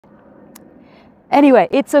Anyway,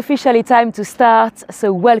 it's officially time to start,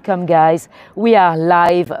 so welcome guys. We are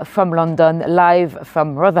live from London, live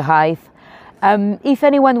from Rotherhithe. If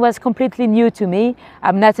anyone was completely new to me,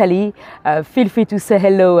 I'm Nathalie. Feel free to say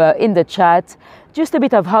hello in the chat. Just a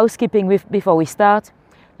bit of housekeeping before we start.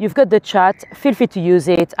 You've got the chat, feel free to use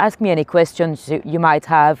it, ask me any questions you might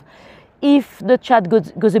have. If the chat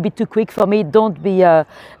goes a bit too quick for me, don't be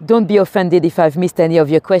offended if I've missed any of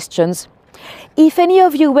your questions. If any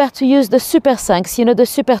of you were to use the super thanks, the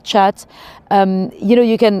super chat,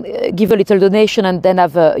 you can give a little donation and then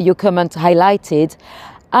have your comment highlighted.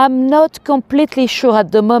 I'm not completely sure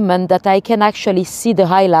at the moment that I can actually see the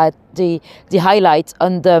highlight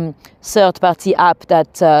on the third-party app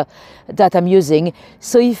that I'm using.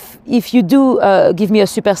 So if you do give me a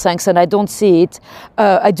super thanks and I don't see it,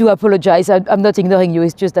 I do apologize. I'm not ignoring you.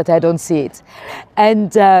 It's just that I don't see it.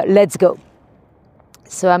 And let's go.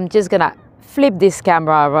 So I'm just gonna flip this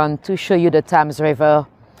camera around to show you the Thames River.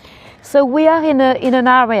 So we are in an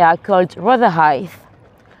area called Rotherhithe.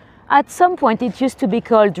 At some point it used to be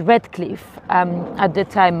called Redcliffe at the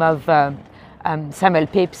time of Samuel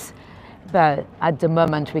Pepys, but at the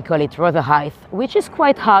moment we call it Rotherhithe, which is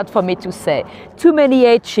quite hard for me to say. Too many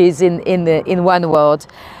H's in one word.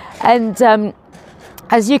 And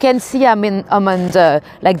as you can see, I'm on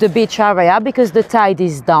the beach area because the tide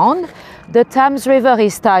is down. The Thames River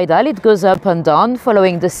is tidal, it goes up and down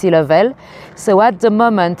following the sea level. So at the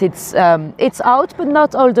moment it's out, but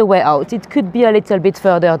not all the way out. It could be a little bit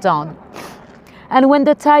further down. And when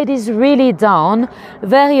the tide is really down,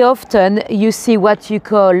 very often you see what we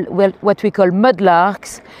call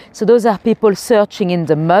mudlarks. So those are people searching in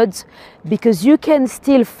the mud, because you can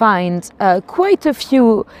still find quite a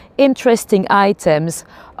few interesting items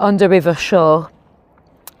on the river shore.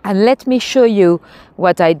 And let me show you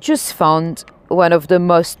what I just found, one of the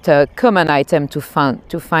most common items to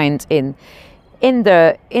find in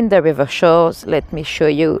the river shores. Let me show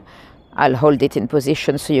you. I'll hold it in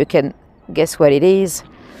position so you can guess what it is.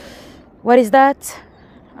 What is that?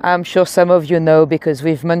 I'm sure some of you know because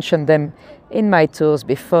we've mentioned them in my tours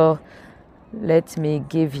before. Let me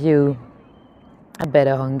give you a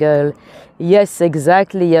better angle. Yes,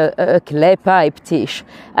 exactly, a clay pipe dish.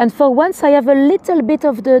 And for once I have a little bit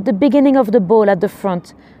of the beginning of the bowl at the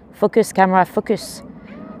front. Focus, camera, focus.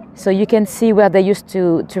 So you can see where they used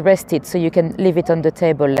to rest it, so you can leave it on the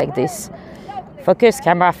table like this. Focus,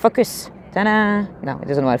 camera, focus. Ta-da! No, it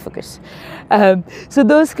doesn't want to focus. So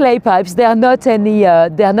those clay pipes, they are not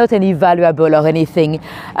any valuable or anything.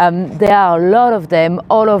 There are a lot of them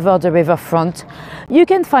all over the riverfront. You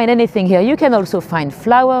can find anything here. You can also find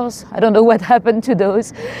flowers. I don't know what happened to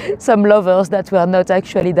those. Some lovers that were not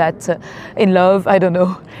actually that in love. I don't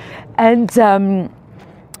know. And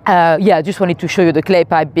yeah, I just wanted to show you the clay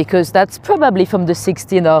pipe because that's probably from the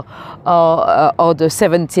 1600s or the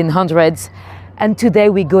 1700s. And today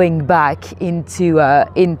we're going back into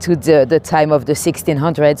the time of the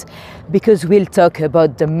 1600s because we'll talk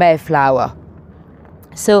about the Mayflower.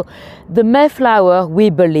 So the Mayflower, we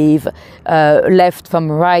believe, left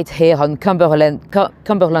from right here on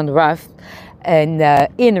Cumberland Raft and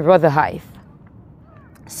in Rotherhithe.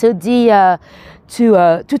 So to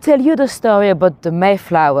tell you the story about the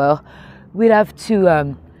Mayflower, we'll have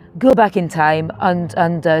to go back in time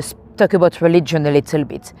and talk about religion a little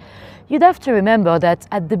bit. You'd have to remember that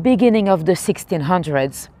at the beginning of the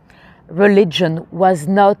 1600s, religion was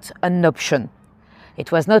not an option.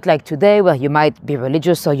 It was not like today where you might be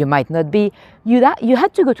religious or you might not be. You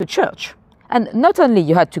had to go to church. And not only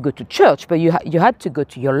you had to go to church, but you had to go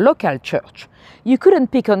to your local church. You couldn't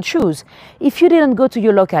pick and choose. If you didn't go to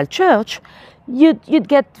your local church, you'd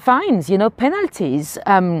get fines, penalties.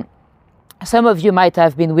 Some of you might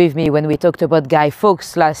have been with me when we talked about Guy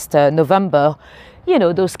Fawkes last November.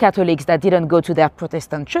 Those Catholics that didn't go to their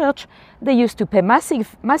Protestant church, they used to pay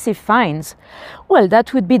massive fines. Well,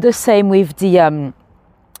 that would be the same with the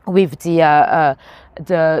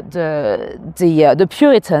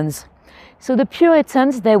Puritans. So the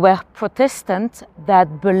Puritans, they were Protestants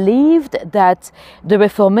that believed that the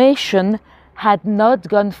Reformation had not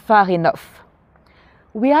gone far enough.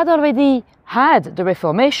 We had already had the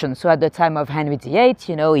Reformation. So at the time of Henry VIII,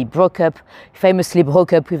 he famously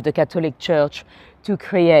broke up with the Catholic Church to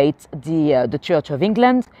create the Church of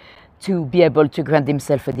England, to be able to grant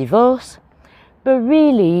himself a divorce. But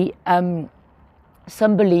really,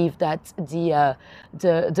 some believe that the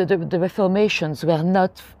Reformations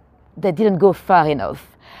they didn't go far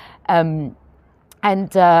enough.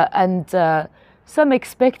 some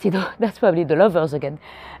expected, that's probably the lovers again,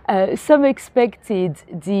 some expected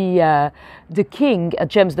the king,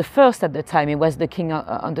 James I at the time, he was the king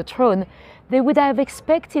on the throne, they would have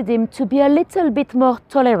expected him to be a little bit more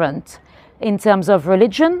tolerant in terms of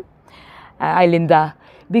religion. Hi, Linda.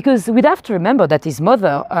 Because we'd have to remember that his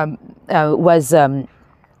mother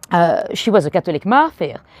she was a Catholic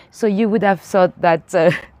martyr. So you would have thought that,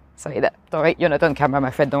 sorry, don't worry, you're not on camera,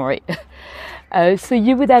 my friend, don't worry. So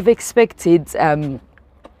you would have expected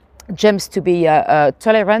James to be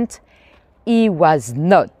tolerant. He was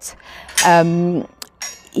not.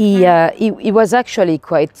 He was actually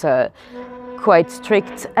quite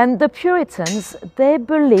strict, and the Puritans, they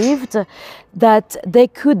believed that they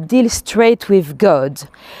could deal straight with God.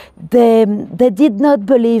 They did not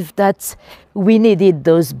believe that we needed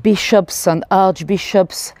those bishops and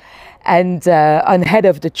archbishops and on head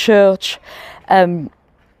of the church.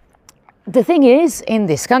 The thing is, in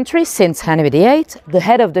this country, since Henry VIII, the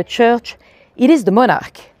head of the church, it is the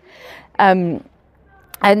monarch. And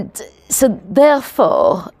so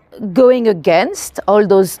therefore, going against all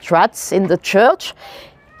those struts in the church,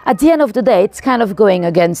 at the end of the day, it's kind of going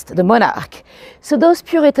against the monarch. So those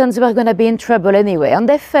Puritans were going to be in trouble anyway, and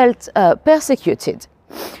they felt persecuted.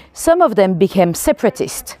 Some of them became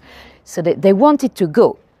separatists, so they wanted to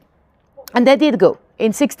go. And they did go.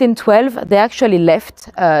 In 1612, they actually left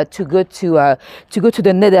to go to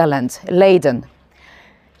the Netherlands, Leiden.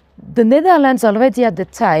 The Netherlands already at the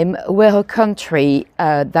time were a country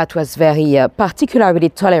that was very particularly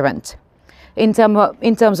tolerant in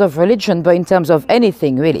terms of religion, but in terms of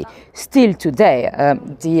anything really. Still today,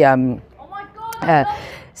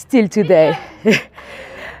 still today.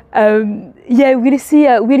 Yeah, we'll see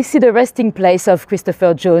the resting place of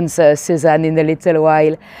Christopher Jones, Suzanne, in a little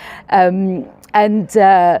while,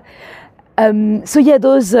 so yeah,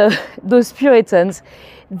 those Puritans,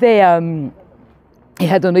 they.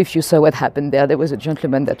 I don't know if you saw what happened there. There was a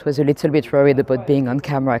gentleman that was a little bit worried about being on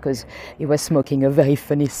camera because he was smoking a very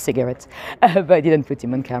funny cigarette, but I didn't put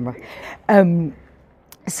him on camera.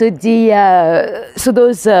 So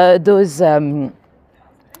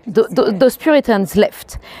those Puritans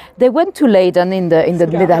left. They went to Leiden in the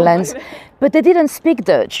Netherlands, but they didn't speak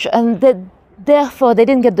Dutch, and therefore they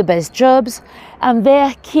didn't get the best jobs, and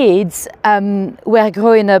their kids were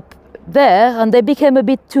growing up there, and they became a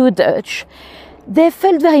bit too Dutch. They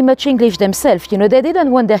felt very much English themselves, you know, they didn't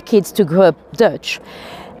want their kids to grow up Dutch.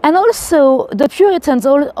 And also, the Puritans,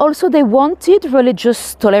 they wanted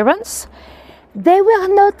religious tolerance. They were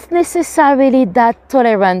not necessarily that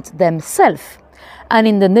tolerant themselves. And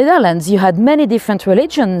in the Netherlands, you had many different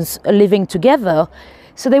religions living together,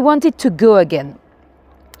 so they wanted to go again.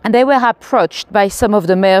 And they were approached by some of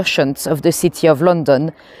the merchants of the city of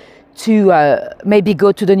London to maybe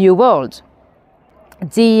go to the New World.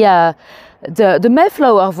 The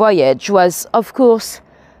Mayflower voyage was, of course,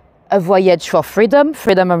 a voyage for freedom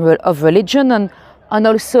of religion, and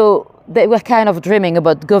also they were kind of dreaming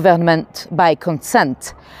about government by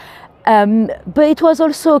consent. But it was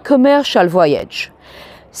also a commercial voyage.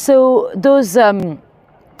 So those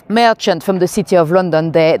merchants from the city of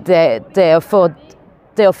London, they offered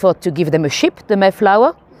to give them a ship, the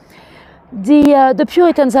Mayflower. The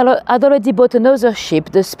Puritans had already bought another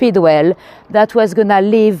ship, the Speedwell, that was going to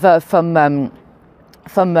leave from the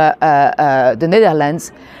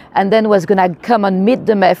Netherlands, and then was going to come and meet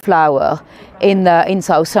the Mayflower in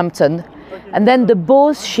Southampton, and then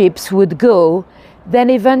both ships would go. Then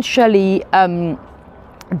eventually, the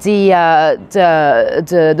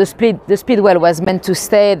Speedwell was meant to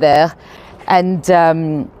stay there, and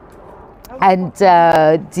so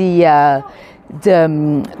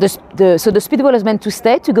the Speedwell was meant to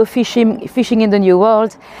stay to go fishing in the New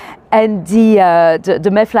World, and the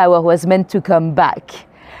Mayflower was meant to come back.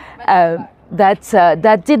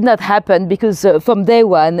 That did not happen because from day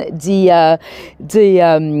one the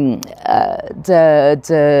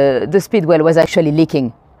Speedwell was actually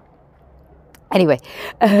leaking. Anyway,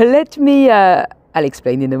 I'll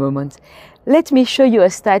explain in a moment. Let me show you a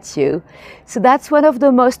statue. So that's one of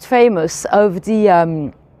the most famous of the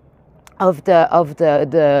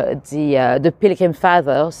Pilgrim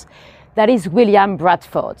Fathers. That is William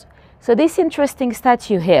Bradford. So this interesting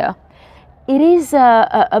statue here, it is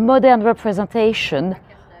a modern representation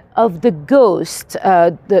of the ghost.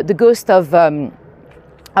 The ghost of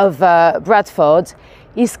Bradford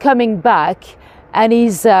is coming back, and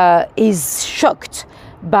is shocked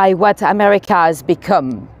by what America has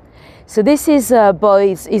become. So this is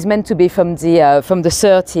boy is meant to be from the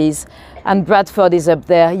 30s. And Bradford is up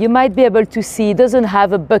there. You might be able to see, he doesn't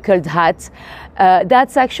have a buckled hat.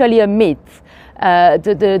 That's actually a myth.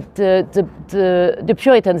 the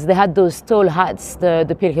Puritans, they had those tall hats,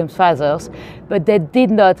 the Pilgrims fathers, but they did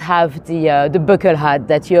not have the buckle hat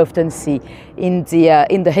that you often see in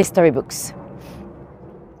the history books.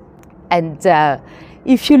 And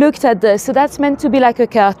if you looked at so that's meant to be like a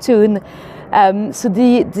cartoon. So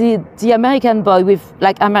the American boy with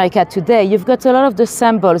like America Today, you've got a lot of the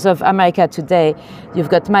symbols of America Today. You've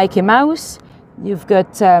got Mickey Mouse, you've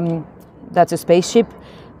got, that's a spaceship,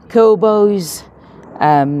 cowboys,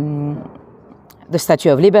 the Statue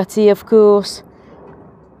of Liberty, of course.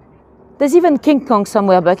 There's even King Kong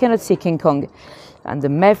somewhere, but I cannot see King Kong. And the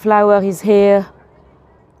Mayflower is here.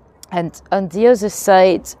 And on the other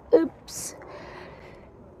side, oops,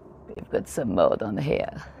 we've got some more down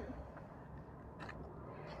here.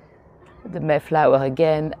 The Mayflower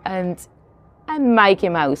again, and Mickey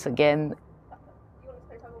Mouse again.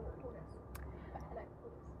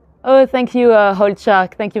 Oh, thank you, Old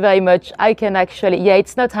Shark. Thank you very much. I can actually, yeah,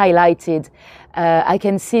 it's not highlighted. I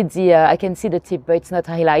can see the tip, but it's not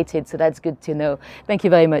highlighted, so that's good to know. Thank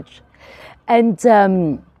you very much. And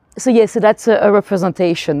so yeah, so that's a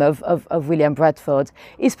representation of William Bradford.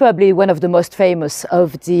 He's probably one of the most famous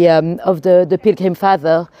of the Pilgrim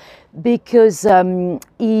Father, because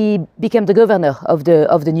he became the governor of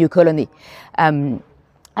the new colony, and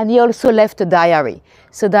he also left a diary.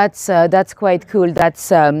 So that's quite cool. That's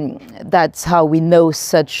how we know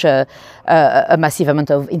such a massive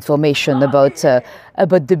amount of information about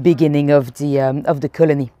the beginning of the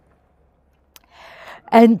colony.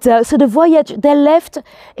 And so the voyage, they left.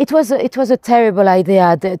 It was a terrible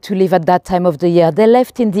idea to leave at that time of the year. They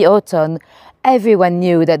left in the autumn. Everyone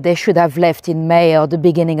knew that they should have left in May or the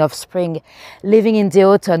beginning of spring. Living in the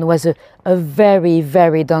autumn was a very,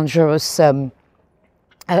 very dangerous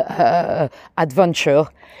adventure.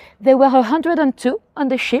 There were 102 on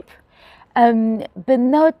the ship, but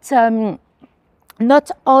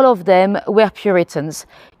not all of them were Puritans.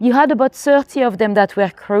 You had about 30 of them that were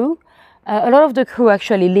crew. A lot of the crew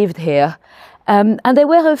actually lived here. And there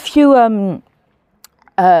were a few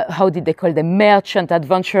how did they call them? Merchant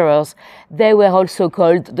adventurers. They were also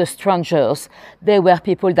called the strangers. They were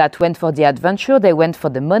people that went for the adventure. They went for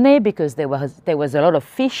the money because there was a lot of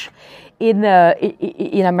fish in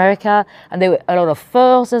America, and there were a lot of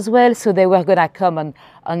furs as well. So they were gonna come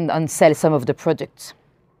and sell some of the products.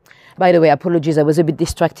 By the way, apologies, I was a bit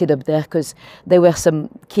distracted up there because there were some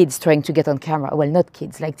kids trying to get on camera. Well, not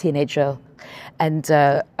kids, like teenagers, and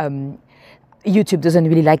YouTube doesn't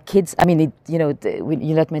really like kids. I mean,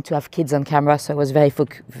 you're not meant to have kids on camera, so I was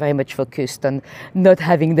very much focused on not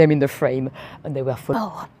having them in the frame, and they were full.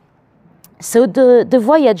 Oh. So the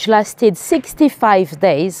voyage lasted 65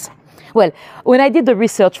 days. Well, when I did the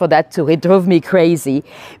research for that tour, it drove me crazy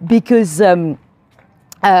because on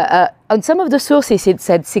some of the sources it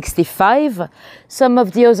said 65, some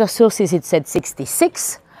of the other sources it said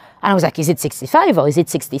 66. And I was like, is it 65 or is it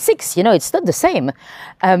 66? You know, it's not the same.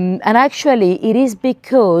 And actually, it is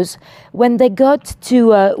because when they got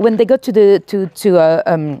to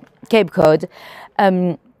Cape Cod,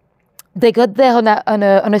 they got there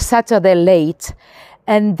on a Saturday late,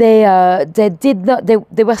 and they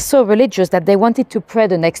were so religious that they wanted to pray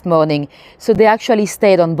the next morning. So they actually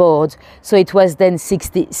stayed on board. So it was then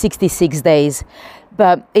 66 days.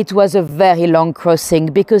 But it was a very long crossing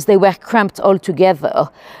because they were cramped all together.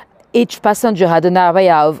 Each passenger had an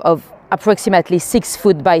area of approximately 6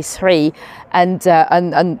 foot by 3, and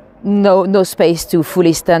no space to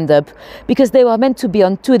fully stand up, because they were meant to be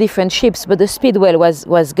on 2 different ships, but the speedwell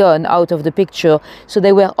was gone out of the picture, so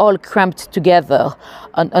they were all cramped together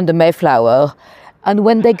on the Mayflower. And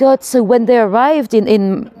when they arrived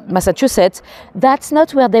in Massachusetts, that's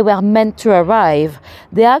not where they were meant to arrive.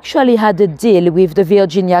 They actually had a deal with the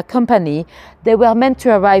Virginia company. They were meant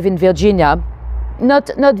to arrive in Virginia.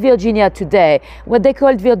 Not Virginia today. What they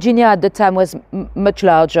called Virginia at the time was much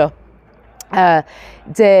larger.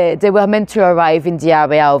 They were meant to arrive in the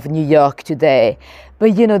area of New York today.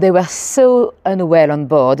 But they were so unwell on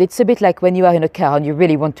board. It's a bit like when you are in a car and you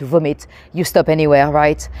really want to vomit, you stop anywhere,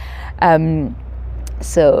 right?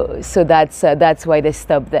 So that's why they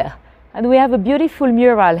stopped there. And we have a beautiful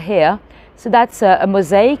mural here. So that's a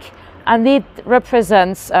mosaic, and it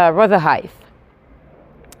represents Rotherhithe.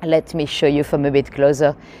 Let me show you from a bit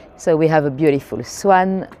closer. So we have a beautiful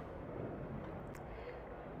swan.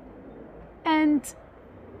 And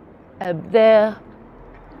up there.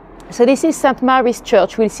 So this is St. Mary's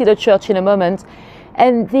Church. We'll see the church in a moment.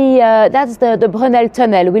 And that's the Brunel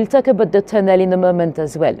Tunnel. We'll talk about the tunnel in a moment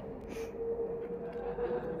as well.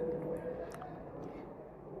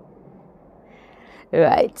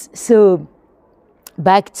 Right. So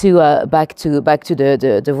back to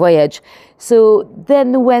the voyage. So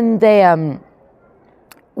then when they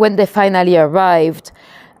finally arrived,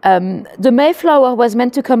 the Mayflower was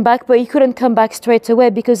meant to come back, but he couldn't come back straight away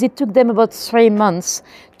because it took them about 3 months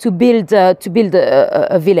to build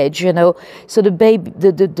a village. You know, so the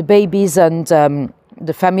babies and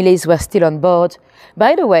the families were still on board.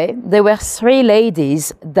 By the way, there were 3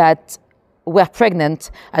 ladies that were pregnant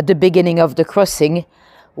at the beginning of the crossing.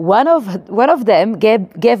 One of them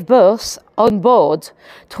gave birth on board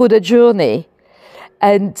through the journey.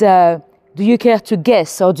 And do you care to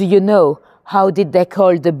guess, or do you know, how did they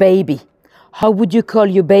call the baby? How would you call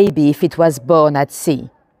your baby if it was born at sea?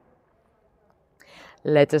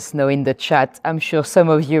 Let us know in the chat. I'm sure some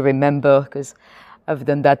of you remember, because I've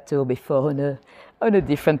done that too before on a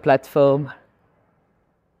different platform.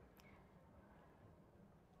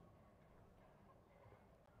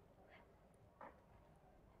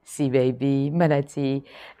 Sea baby, manatee,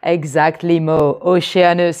 exactly, Mo,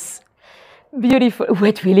 Oceanus. Beautiful,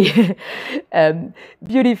 wait, really,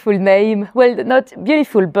 beautiful name. Well, not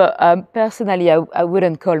beautiful, but personally, I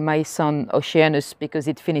wouldn't call my son Oceanus because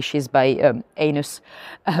it finishes by anus.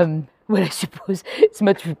 Well, I suppose it's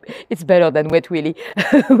better than Wet Willy.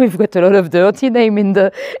 We've got a lot of dirty name in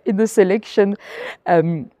the selection.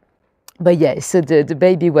 But yeah, so the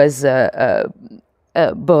baby was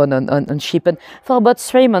born on ship, and for about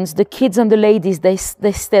 3 months the kids and the ladies they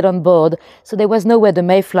stayed on board, so there was no way the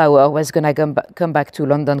Mayflower was going to come back to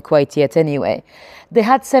London quite yet anyway. They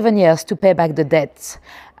had 7 years to pay back the debts,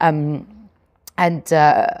 and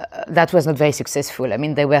that was not very successful. I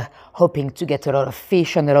mean, they were hoping to get a lot of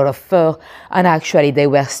fish and a lot of fur, and actually they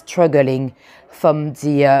were struggling from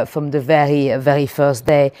the very first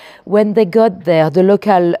day. When they got there, the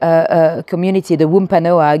local community, the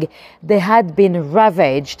Wampanoag, they had been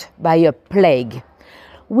ravaged by a plague.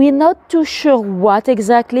 We're not too sure what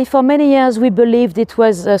exactly. For many years we believed it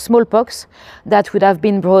was smallpox that would have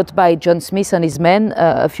been brought by John Smith and his men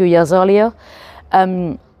a few years earlier.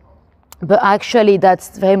 But actually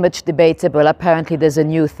that's very much debatable. Apparently there's a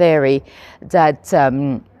new theory that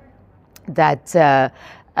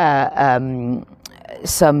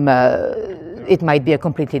it might be a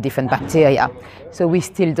completely different bacteria, so we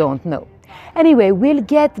still don't know. Anyway, we'll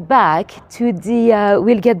get back to the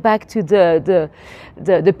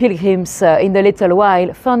Pilgrims in a little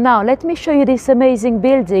while. For now, let me show you this amazing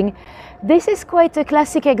building. This is quite a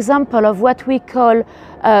classic example of what we call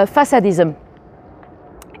facadism.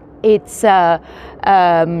 It's a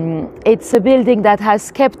building that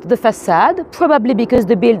has kept the facade, probably because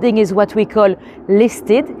the building is what we call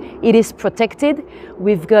listed. It is protected.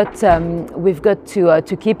 We've got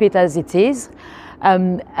to keep it as it is,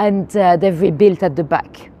 and they've rebuilt at the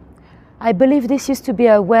back. I believe this used to be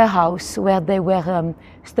a warehouse where they were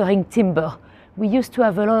storing timber. We used to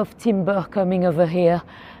have a lot of timber coming over here,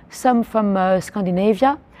 some from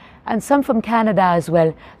Scandinavia, and some from Canada as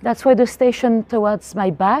well. That's why the station towards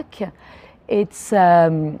my back, it's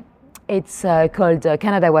called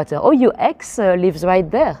Canada Water. Oh, your ex lives right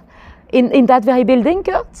there, in that very building,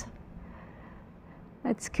 Kurt?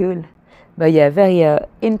 That's cool. But yeah, very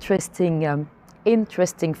interesting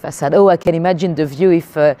facade. Oh, I can imagine the view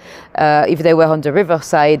if they were on the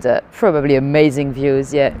riverside. Probably amazing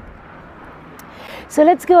views, yeah. So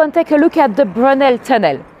let's go and take a look at the Brunel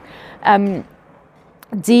Tunnel.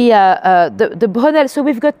 The Brunel, so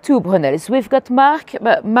we've got 2 Brunels. We've got Mark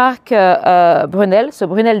Brunel, so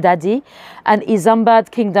Brunel Daddy, and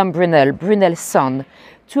Isambard Kingdom Brunel, Brunel's son.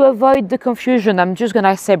 To avoid the confusion, I'm just going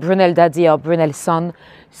to say Brunel Daddy or Brunel's son,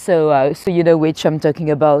 so you know which I'm talking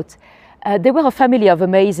about. They were a family of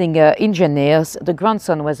amazing engineers. The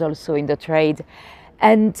grandson was also in the trade.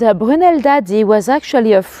 And Brunel Daddy was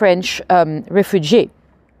actually a French refugee.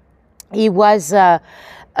 He was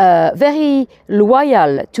very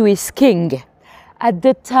loyal to his king. At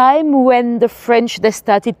the time when the French, they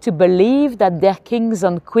started to believe that their kings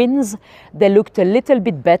and queens, they looked a little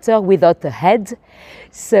bit better without a head.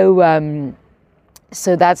 So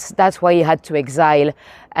that's why he had to exile,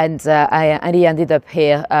 and he ended up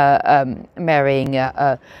here marrying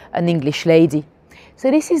an English lady. So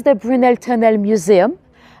this is the Brunel Tunnel Museum.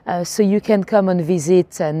 So you can come and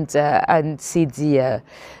visit and see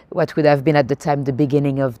what would have been at the time the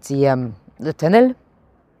beginning of the tunnel.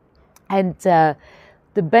 And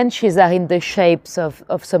the benches are in the shapes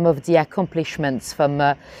of some of the accomplishments from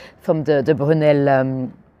the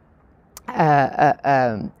Brunel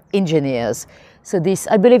engineers. So this,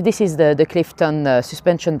 I believe, this is the Clifton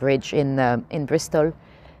suspension bridge in Bristol,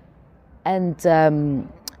 and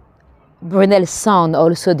Brunel's son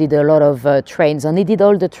also did a lot of trains, and he did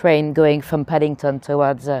all the train going from Paddington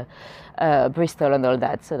towards Bristol and all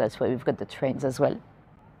that. So that's why we've got the trains as well.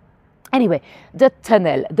 Anyway, the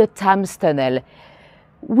tunnel, the Thames Tunnel,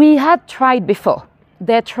 we had tried before.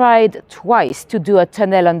 They tried twice to do a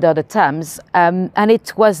tunnel under the Thames, and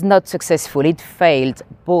it was not successful. It failed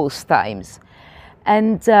both times.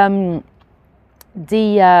 And oh,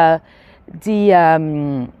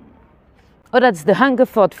 that's the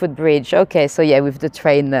Hungerford footbridge. Okay, so yeah, with the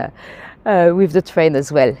train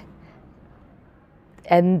as well.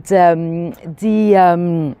 And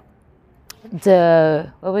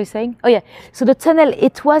what were you saying? Oh yeah, so the tunnel,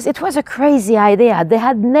 it was a crazy idea. They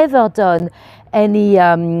had never done any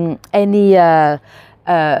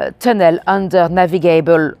tunnel under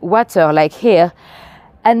navigable water like here,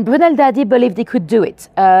 and Brunel Daddy believed he could do it.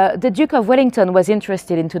 The Duke of Wellington was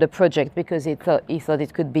interested into the project because he thought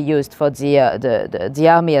it could be used for the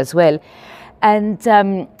army as well. And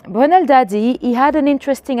Brunel Daddy, he had an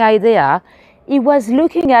interesting idea. He was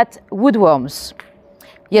looking at woodworms.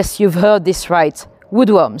 Yes, you've heard this right,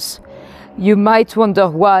 woodworms. You might wonder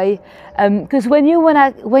why, because when you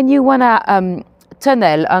wanna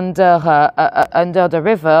tunnel under the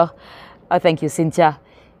river, oh, thank you, Cynthia.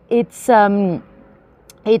 It's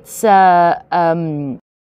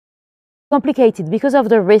complicated because of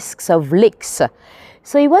the risks of leaks.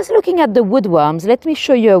 So he was looking at the woodworms. Let me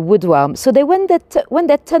show you a woodworm. So when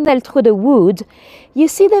they tunnel through the wood, you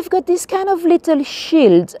see they've got this kind of little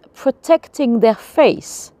shield protecting their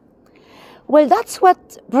face. Well, that's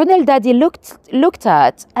what Brunel Daddy looked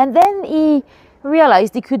at, and then he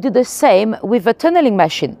realized he could do the same with a tunneling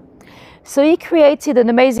machine. So he created an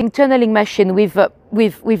amazing tunneling machine with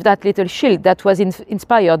that little shield that was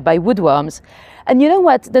inspired by woodworms. And you know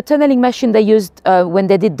what? The tunneling machine they used when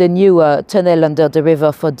they did the new tunnel under the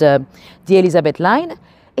river for the Elizabeth line,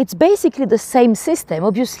 it's basically the same system,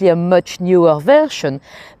 obviously a much newer version,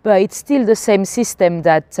 but it's still the same system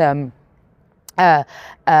that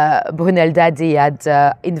Brunel Daddy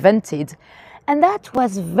had invented. And that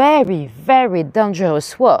was very, very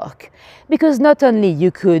dangerous work, because not only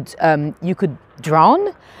you could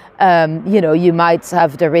drown, you might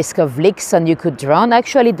have the risk of leaks and you could drown.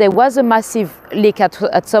 Actually, there was a massive leak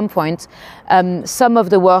at some point. Some of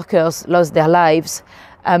the workers lost their lives.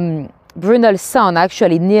 Brunel's son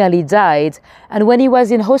actually nearly died. And when he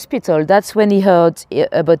was in hospital, that's when he heard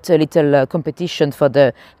about a little competition for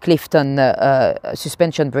the Clifton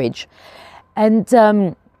suspension bridge. And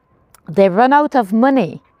they ran out of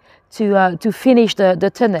money to finish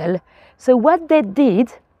the tunnel. So what they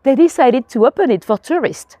did, they decided to open it for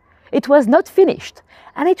tourists. It was not finished,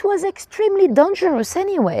 and it was extremely dangerous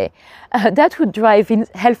anyway. That would drive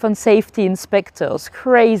health and safety inspectors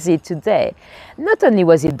crazy today. Not only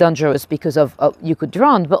was it dangerous because of you could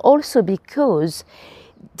drown, but also because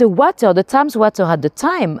the Thames water at the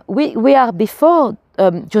time, we are before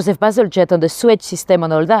Joseph Bazalgette and the sewage system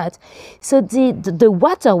and all that. So the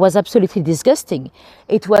water was absolutely disgusting.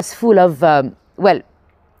 It was full of,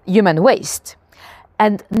 human waste.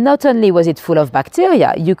 And not only was it full of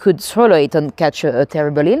bacteria, you could swallow it and catch a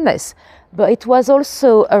terrible illness, but it was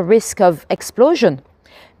also a risk of explosion.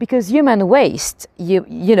 Because human waste,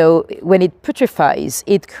 when it putrefies,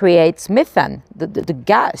 it creates methane, the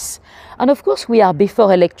gas. And of course, we are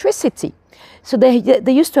before electricity. So they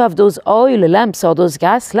used to have those oil lamps or those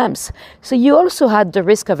gas lamps. So you also had the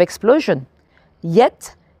risk of explosion.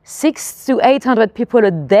 Yet, 600 to 800 people a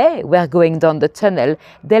day were going down the tunnel.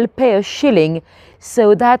 They'll pay a shilling,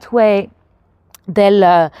 so that way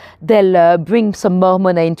they'll bring some more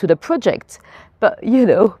money into the project. But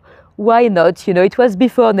why not? It was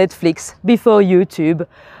before Netflix, before YouTube.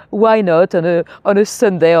 Why not on a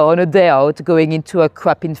Sunday or on a day out going into a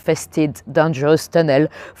crap-infested, dangerous tunnel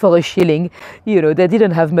for a shilling? They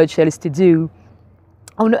didn't have much else to do.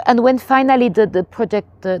 And when finally the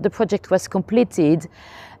project was completed,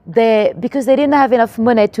 because they didn't have enough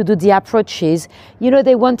money to do the approaches,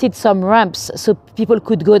 they wanted some ramps so people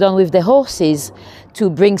could go down with their horses to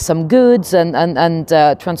bring some goods and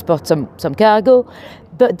transport some cargo.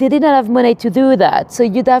 But they didn't have money to do that, so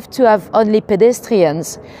you'd have to have only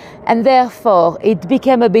pedestrians, and therefore it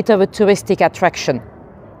became a bit of a touristic attraction.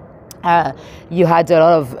 You had a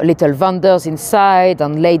lot of little vendors inside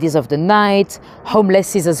and ladies of the night,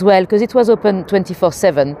 homelesses as well, because it was open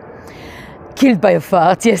 24/7. Killed by a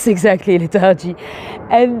fart, yes, exactly, lethargy.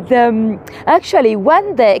 And actually,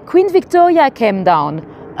 one day, Queen Victoria came down,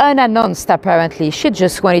 unannounced apparently. She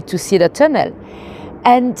just wanted to see the tunnel.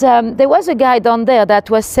 And there was a guy down there that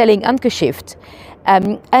was selling handkerchiefs.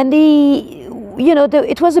 And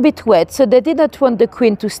it was a bit wet, so they did not want the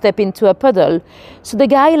Queen to step into a puddle. So the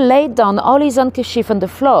guy laid down all his handkerchiefs on the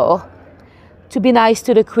floor to be nice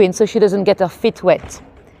to the Queen so she doesn't get her feet wet.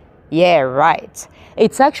 Yeah, right.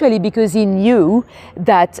 It's actually because he knew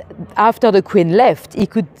that after the Queen left, he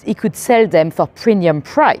could sell them for premium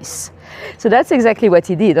price. So that's exactly what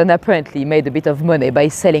he did, and apparently made a bit of money by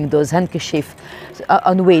selling those handkerchiefs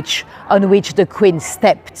on which the Queen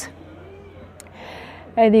stepped.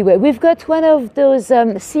 Anyway, we've got one of those,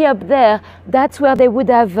 see up there, that's where they would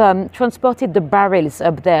have transported the barrels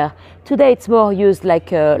up there. Today it's more used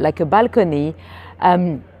like a balcony,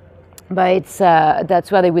 but it's,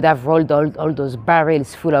 that's where they would have rolled all those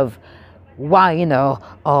barrels full of wine or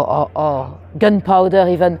gunpowder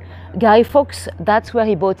even. Guy Fawkes, that's where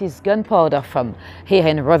he bought his gunpowder from, here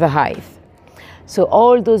in Rotherhithe. So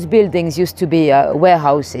all those buildings used to be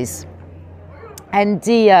warehouses. And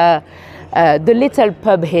the little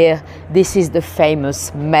pub here, this is the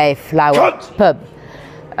famous Mayflower pub.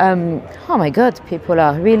 Oh my God, people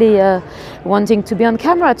are really wanting to be on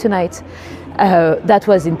camera tonight. That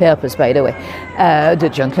was in purpose, by the way. The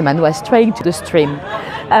gentleman was trying to stream.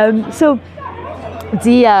 So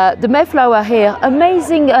the Mayflower here,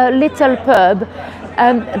 amazing little pub.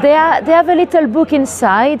 They have a little book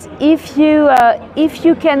inside. If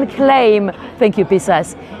you can claim, thank you,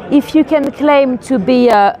 Pisas. If you can claim to be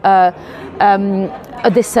a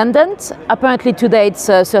descendant, apparently today it's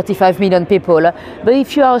 35 million people, but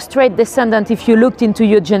if you are a straight descendant, if you looked into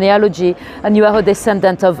your genealogy and you are a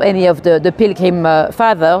descendant of any of the Pilgrim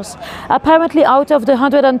fathers, apparently out of the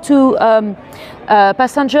 102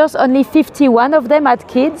 passengers, only 51 of them had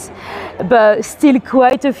kids, but still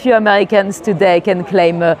quite a few Americans today can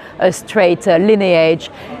claim a straight lineage.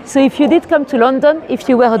 So if you did come to London, if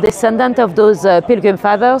you were a descendant of those Pilgrim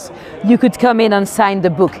fathers, you could come in and sign the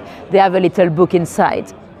book. They have a little book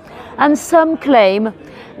inside. And some claim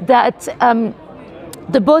that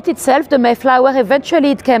the boat itself, the Mayflower,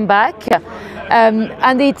 eventually it came back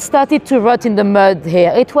and it started to rot in the mud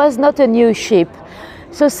here. It was not a new ship.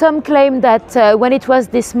 So some claim that when it was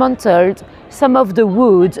dismantled, some of the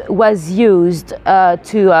wood was used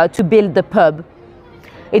to build the pub.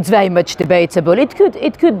 It's very much debatable. It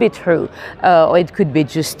could be true, or it could be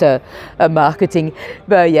just a marketing.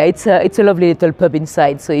 But yeah, it's a lovely little pub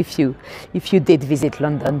inside. So if you did visit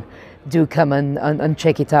London, do come and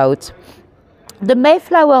check it out. The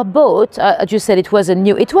Mayflower boat, as you said, it was a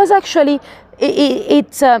new. It was actually.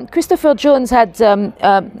 Christopher Jones had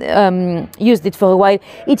used it for a while.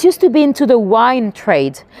 It used to be into the wine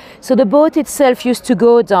trade. So the boat itself used to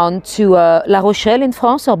go down to La Rochelle in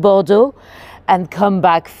France or Bordeaux and come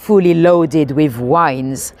back fully loaded with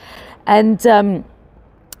wines. And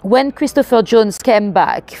when Christopher Jones came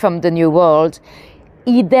back from the New World,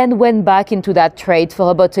 he then went back into that trade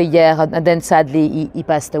for about a year, and then sadly he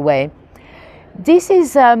passed away. This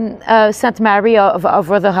is St. Mary of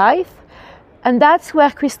Rotherhithe. And that's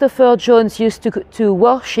where Christopher Jones used to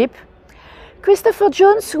worship. Christopher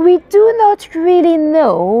Jones, we do not really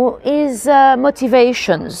know his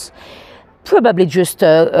motivations. Probably just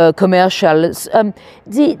commercials.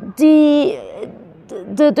 The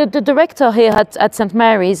director here at St.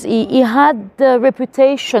 Mary's, he had the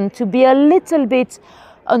reputation to be a little bit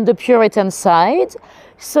on the Puritan side.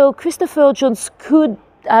 So Christopher Jones could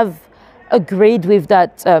have agreed with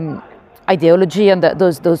that ideology and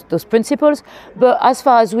those principles, but as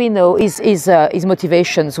far as we know, his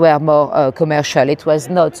motivations were more commercial. It was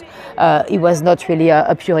not. He was not really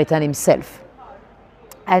a Puritan himself.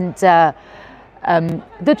 And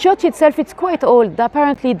the church itself, it's quite old.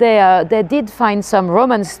 Apparently, they did find some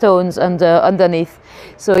Roman stones underneath,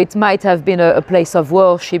 so it might have been a place of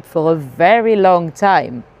worship for a very long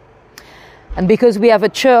time. And because we have a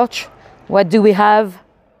church, what do we have?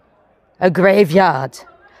 A graveyard.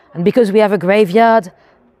 And because we have a graveyard,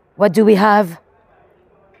 what do we have?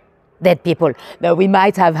 Dead people. Now, we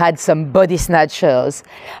might have had some body snatchers.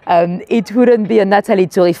 It wouldn't be a Nathalie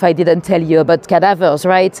tour if I didn't tell you about cadavers,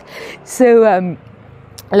 right? So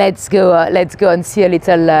let's go and see a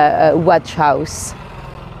little watch house.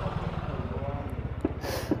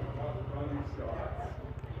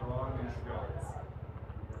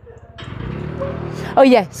 Oh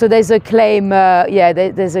yeah, so there's a claim.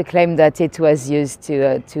 There's a claim that it was used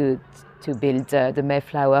to build the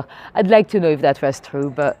Mayflower. I'd like to know if that was true,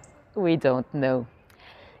 but we don't know.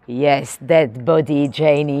 Yes, dead body,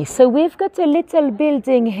 Janie. So we've got a little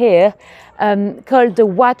building here called the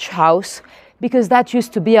Watch House, because that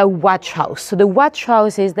used to be a watch house. So the watch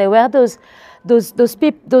houses, they were those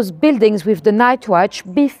buildings with the night watch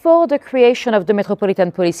before the creation of the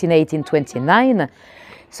Metropolitan Police in 1829.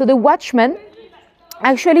 So the watchmen,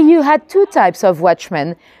 Actually, you had two types of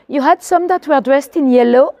watchmen. You had some that were dressed in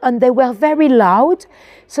yellow and they were very loud,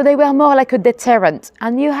 so they were more like a deterrent.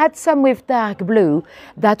 And you had some with dark blue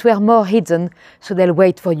that were more hidden, so they'll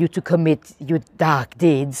wait for you to commit your dark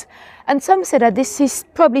deeds. And some say that this is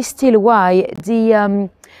probably still why the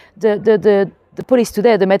police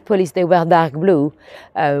today, the Met Police, they wear dark blue.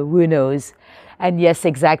 Who knows? And yes,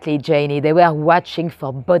 exactly, Janie, they were watching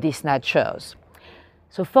for body snatchers.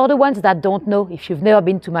 So for the ones that don't know, if you've never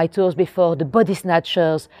been to my tours before, the body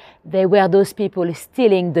snatchers, they were those people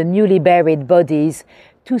stealing the newly buried bodies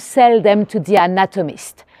to sell them to the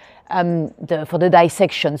anatomist for the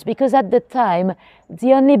dissections. Because at the time,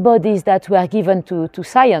 the only bodies that were given to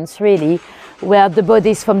science, really, were the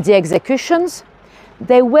bodies from the executions.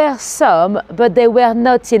 There were some, but they were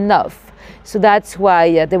not enough. So that's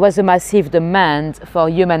why there was a massive demand for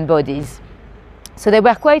human bodies. So there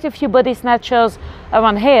were quite a few body snatchers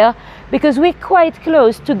around here because we're quite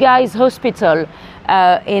close to Guy's Hospital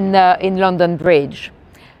in London Bridge.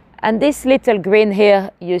 And this little green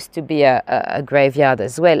here used to be a graveyard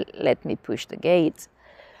as well. Let me push the gate.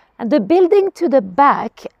 And the building to the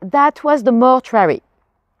back, that was the mortuary.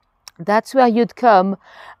 That's where you'd come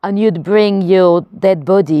and you'd bring your dead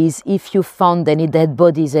bodies if you found any dead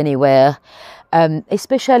bodies anywhere,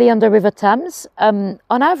 especially on the River Thames. On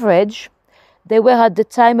average, there were at the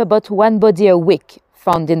time about one body a week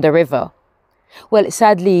found in the river. Well,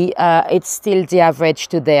 sadly, it's still the average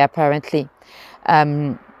today, apparently.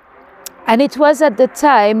 And it was at the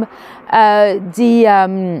time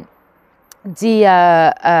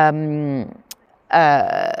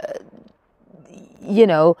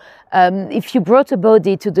if you brought a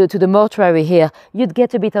body to the mortuary here, you'd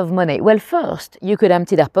get a bit of money. Well, first, you could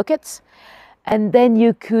empty their pockets. And then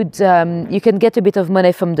you can get a bit of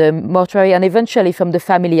money from the mortuary and eventually from the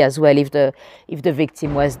family as well if the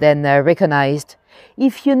victim was then recognized.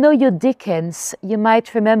 If you know your Dickens, you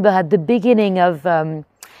might remember at the beginning of Our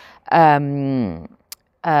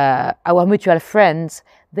Mutual Friends,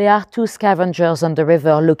 there are two scavengers on the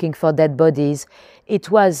river looking for dead bodies.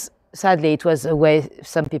 Sadly, it was a way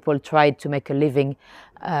some people tried to make a living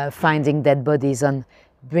finding dead bodies and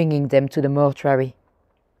bringing them to the mortuary.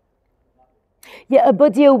 Yeah, a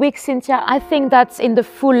body a week, Cynthia. I think that's in the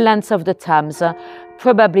full length of the Thames,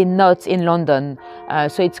 probably not in London.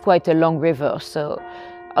 So it's quite a long river. So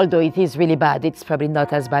although it is really bad, it's probably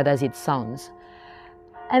not as bad as it sounds.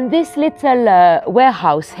 And this little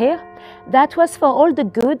warehouse here, that was for all the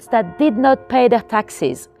goods that did not pay their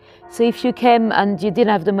taxes. So if you came and you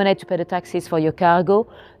didn't have the money to pay the taxes for your cargo,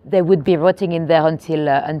 they would be rotting in there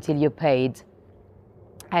until you paid.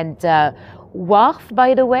 And wharf,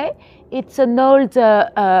 by the way, it's an old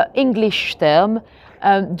English term.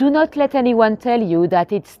 Do not let anyone tell you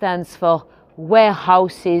that it stands for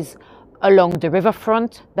warehouses along the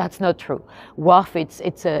riverfront. That's not true. Wharf, it's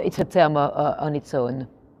a term on its own.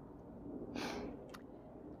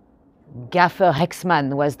 Gaffer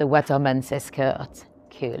Hexman was the waterman's escort.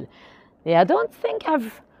 Cool. Yeah, I don't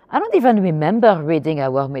even remember reading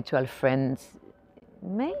Our Mutual Friends.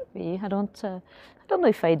 Maybe, I don't know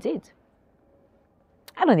if I did.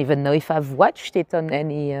 I don't even know if I've watched it on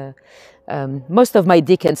any. Most of my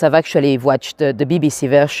Dickens I've actually watched the BBC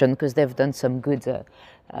version because they've done some good.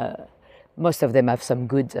 Most of them have some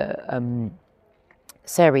good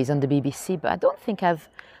series on the BBC, but I don't think I've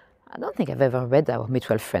ever read Our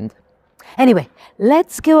Mutual Friend. Anyway,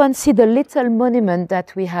 let's go and see the little monument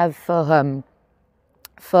that we have for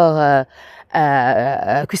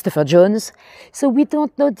Christopher Jones. So we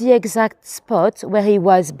don't know the exact spot where he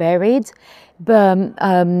was buried, but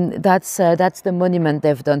that's the monument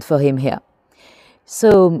they've done for him here.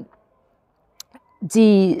 So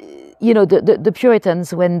the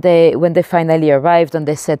Puritans, when they finally arrived and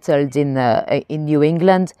they settled in New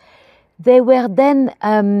England, they were then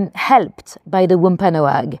helped by the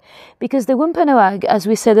Wampanoag, because the Wampanoag, as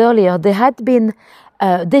we said earlier, they had been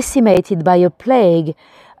decimated by a plague,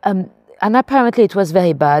 and apparently it was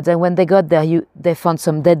very bad. And when they got there, they found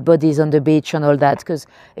some dead bodies on the beach and all that, because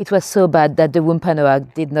it was so bad that the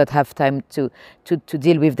Wampanoag did not have time to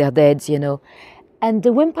deal with their deads, And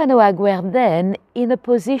the Wampanoag were then in a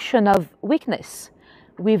position of weakness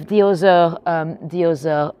with the other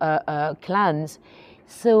clans.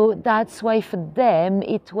 So that's why for them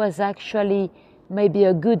it was actually maybe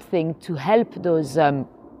a good thing to help those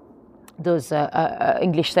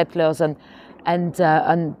English settlers and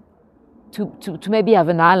to maybe have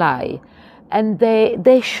an ally. And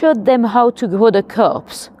they showed them how to grow the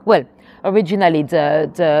crops. Well, originally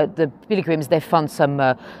the Pilgrims, they found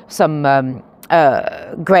some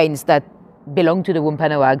grains that belonged to the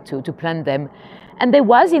Wampanoag to plant them. And there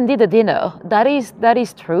was indeed a dinner. That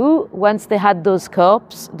is true. Once they had those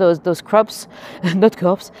crops, not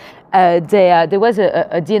crops, there was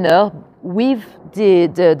a dinner with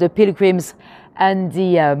the Pilgrims and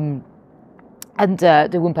the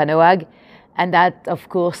Wampanoag, and that of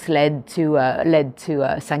course led to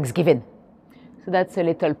Thanksgiving. So that's a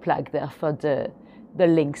little plaque there for the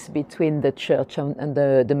links between the church and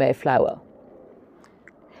the Mayflower.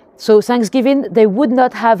 So Thanksgiving, they would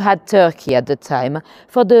not have had turkey at the time.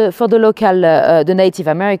 For the local, the Native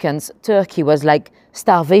Americans, turkey was like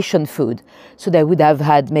starvation food. So they would have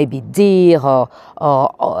had maybe deer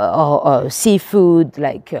or seafood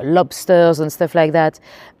like lobsters and stuff like that,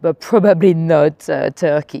 but probably not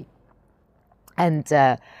turkey. And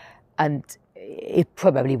it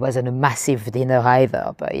probably wasn't a massive dinner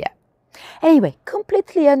either, but yeah. Anyway,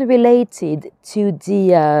 completely unrelated to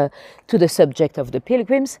the subject of the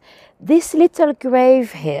Pilgrims, this little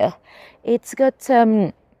grave here, it's got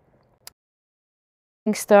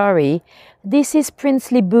story. This is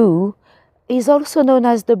Princely Boo. He's also known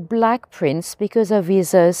as the Black Prince because of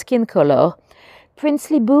his skin color.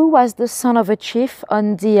 Princely Boo was the son of a chief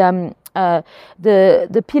on the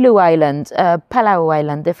Palau Island, Palau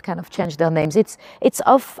Island. They've kind of changed their names. It's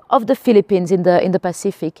off the Philippines in the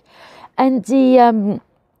Pacific. And the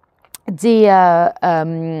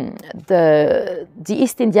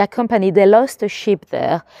East India Company, they lost a ship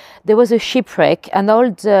there. There was a shipwreck, and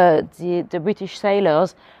all the British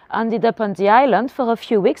sailors ended up on the island for a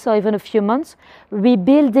few weeks or even a few months,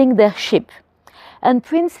 rebuilding their ship. And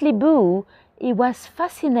Princely Boo, he was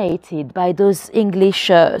fascinated by those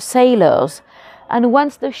English sailors. And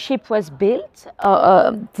once the ship was built,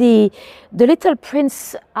 the little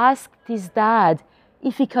prince asked his dad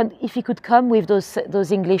if he could come with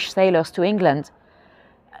those English sailors to England.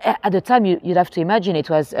 At the time, you'd have to imagine it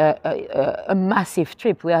was a massive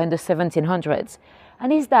trip. We are in the 1700s.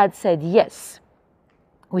 And his dad said yes.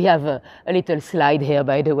 We have a little slide here,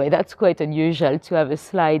 by the way. That's quite unusual to have a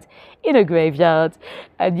slide in a graveyard,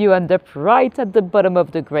 and you end up right at the bottom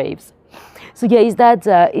of the graves. So yeah, his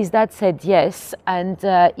dad said yes, and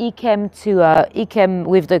he came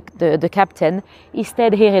with the captain. He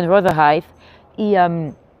stayed here in Rotherhithe.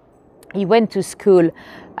 He went to school.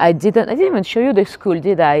 I didn't even show you the school,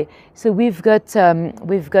 did I? So we've got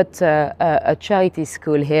a charity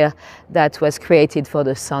school here that was created for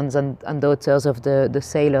the sons and daughters of the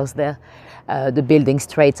sailors there. The building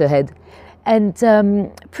straight ahead, and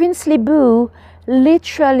Princely Boo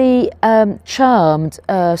literally charmed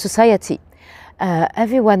society.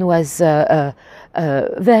 Everyone was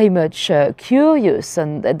very much curious,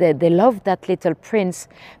 and they loved that little prince.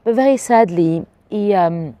 But very sadly, he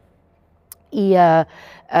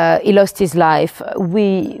lost his life.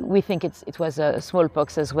 We think it was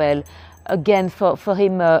smallpox as well. Again, for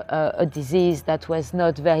him, a disease that was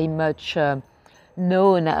not very much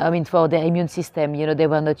known. I mean, for their immune system, they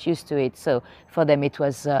were not used to it. So for them, it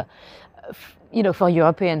was. For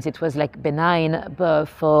Europeans, it was like benign, but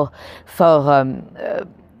for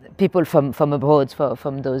people from abroad,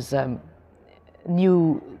 from those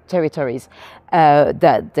new territories,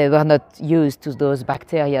 that they were not used to those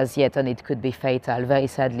bacteria yet, and it could be fatal, very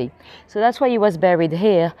sadly. So that's why he was buried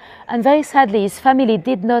here. And very sadly, his family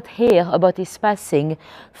did not hear about his passing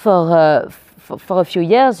for a few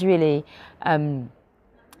years, really.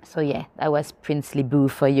 So yeah, that was Princely Boo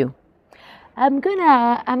for you. I'm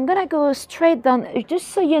gonna go straight down, just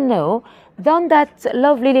so you know, down that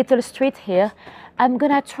lovely little street here. I'm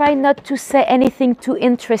gonna try not to say anything too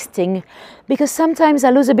interesting, because sometimes I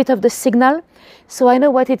lose a bit of the signal. So I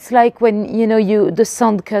know what it's like when the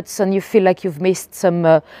sound cuts and you feel like you've missed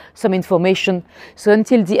some information. So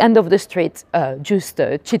until the end of the street, just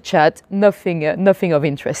chit chat, nothing of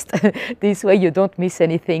interest. This way you don't miss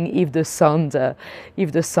anything if the sound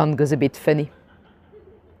goes a bit funny.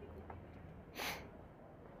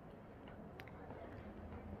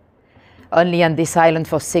 Only on this island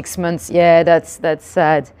for 6 months. Yeah, that's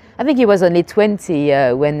sad. I think he was only 20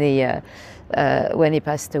 when he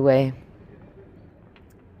passed away.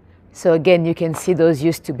 So again, you can see those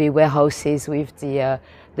used to be warehouses with the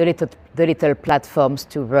little platforms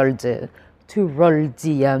to roll the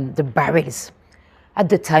barrels. At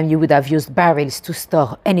the time, you would have used barrels to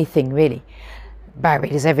store anything, really.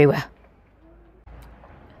 Barrels everywhere.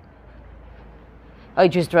 Oh, it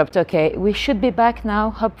just dropped. Okay, we should be back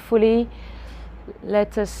now, hopefully.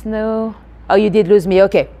 Let us know. Oh, you did lose me.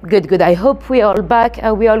 Okay, good. I hope we're all back.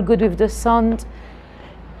 Are we all good with the sound?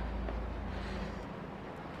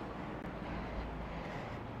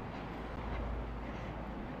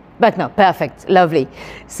 But no, perfect, lovely.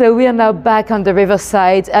 So we are now back on the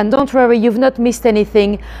riverside, and don't worry, you've not missed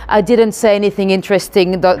anything. I didn't say anything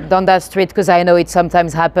interesting down that street because I know it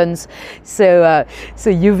sometimes happens. So,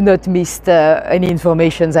 so you've not missed any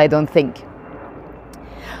informations, I don't think.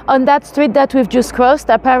 On that street that we've just crossed,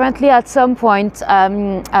 apparently at some point,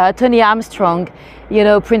 Tony Armstrong, you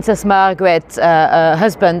know, Princess Margaret's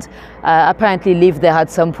husband, apparently lived there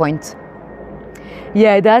at some point.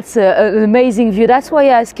 Yeah, that's an amazing view. That's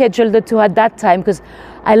why I scheduled the tour at that time, because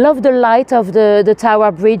I love the light of the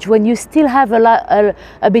Tower Bridge when you still have a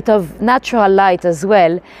bit of natural light as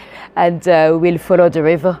well, and we'll follow the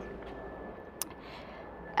river.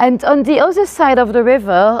 And on the other side of the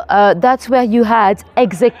river, that's where you had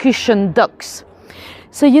execution docks.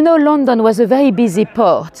 So you know, London was a very busy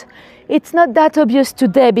port. It's not that obvious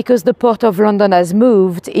today because the Port of London has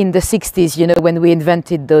moved in the 60s, you know, when we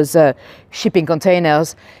invented those shipping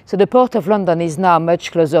containers. So the Port of London is now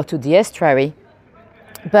much closer to the estuary.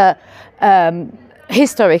 But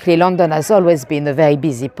historically, London has always been a very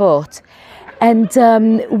busy port. And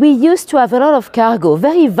we used to have a lot of cargo,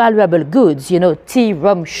 very valuable goods, you know, tea,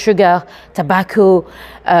 rum, sugar, tobacco,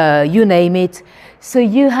 you name it. So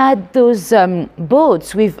you had those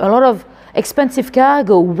boats with a lot of expensive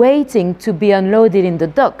cargo waiting to be unloaded in the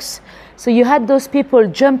docks. So you had those people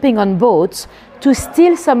jumping on boats to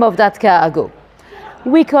steal some of that cargo.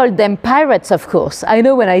 We called them pirates, of course. I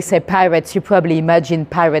know when I say pirates, you probably imagine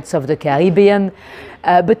Pirates of the Caribbean,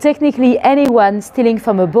 but technically anyone stealing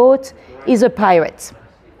from a boat is a pirate.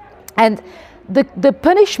 And the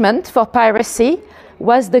punishment for piracy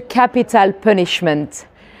was the capital punishment.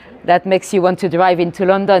 That makes you want to drive into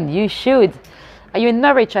London. You should. Are you in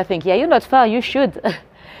Norwich, I think? Yeah, you're not far, you should.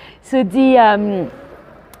 So the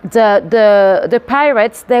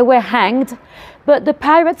pirates, they were hanged, but the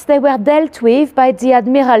pirates, they were dealt with by the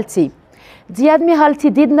Admiralty. The Admiralty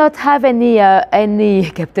did not have any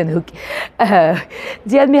Captain Hook,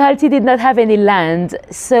 the Admiralty did not have any land,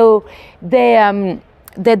 so they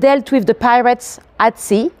dealt with the pirates at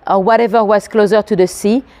sea, or whatever was closer to the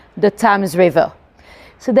sea, the Thames River.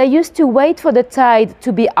 So they used to wait for the tide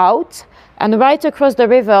to be out, and right across the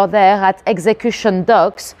river there at execution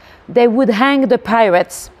docks, they would hang the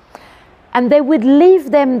pirates, and they would leave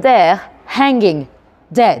them there hanging,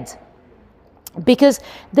 dead, because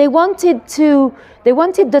they wanted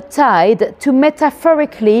the tide to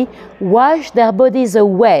metaphorically wash their bodies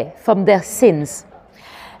away from their sins.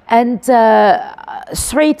 And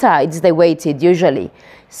 3 tides they waited usually.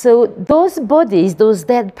 So those bodies, those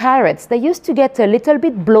dead pirates, they used to get a little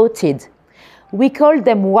bit bloated. We called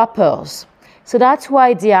them whoppers. So that's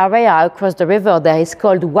why the area across the river there is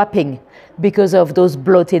called Wapping, because of those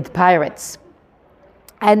bloated pirates.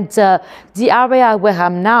 And the area where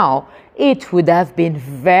I'm now, it would have been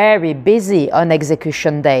very busy on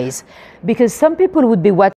execution days, because some people would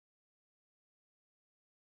be watching.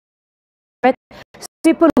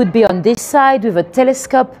 People would be on this side with a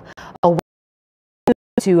telescope or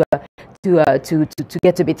to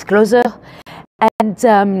get a bit closer, and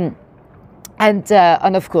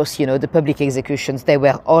of course, you know, the public executions, they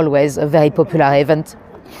were always a very popular event.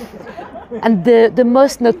 And the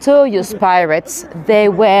most notorious pirates, they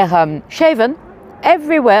were shaven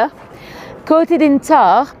everywhere, coated in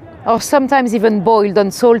tar, or sometimes even boiled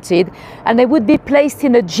and salted, and they would be placed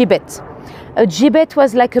in a gibbet. A gibbet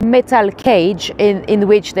was like a metal cage in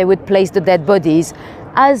which they would place the dead bodies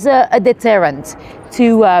as a deterrent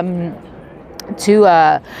to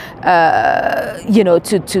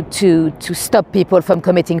stop people from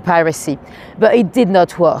committing piracy. But it did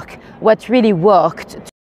not work. What really worked,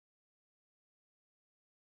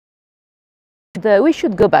 we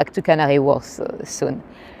should go back to Canary Wharf soon.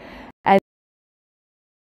 And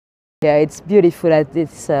yeah, it's beautiful at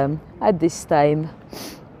this time.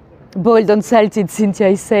 Boiled and salted, Cynthia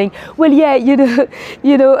is saying. Well, yeah,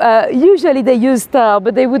 usually they use tar,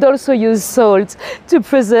 but they would also use salt to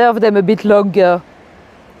preserve them a bit longer.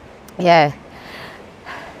 Yeah,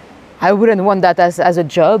 I wouldn't want that as a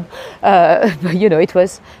job, but you know, it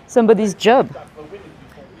was somebody's job.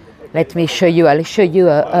 Let me show you. I'll show you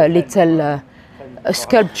a little a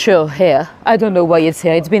sculpture here. I don't know why it's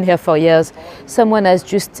here. It's been here for years. Someone has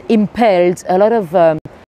just impaled a lot of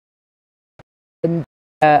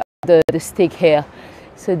the stick here.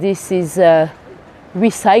 So this is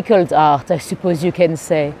recycled art, I suppose you can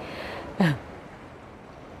say.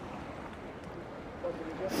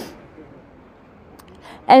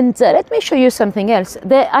 And let me show you something else.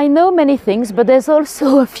 I know many things, but there's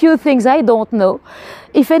also a few things I don't know.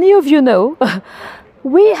 If any of you know,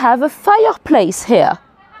 we have a fireplace here,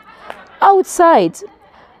 outside.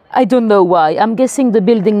 I don't know why. I'm guessing the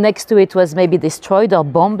building next to it was maybe destroyed or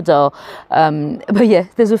bombed, or but yeah,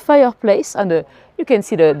 there's a fireplace and you can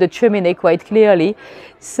see the chimney quite clearly.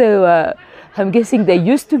 So I'm guessing there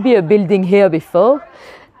used to be a building here before.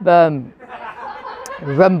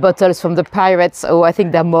 Rum bottles from the pirates. Oh, I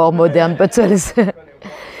think they're more modern bottles.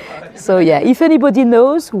 So yeah, if anybody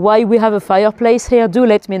knows why we have a fireplace here, do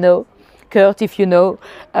let me know. Kurt, if you know.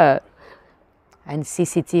 And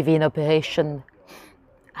CCTV in operation.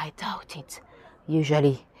 I doubt it.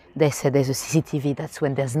 Usually they say there's a CCTV, that's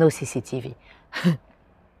when there's no CCTV.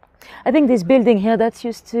 I think this building here, that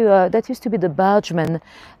used to be the bargeman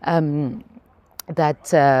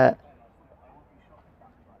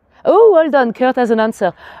oh, hold on, Kurt has an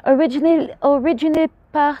answer. Originally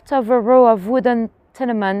part of a row of wooden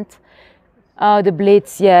tenement. Oh, the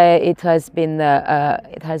Blitz, yeah, it has been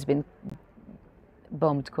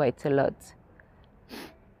bombed quite a lot.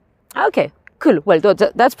 Okay, cool. Well,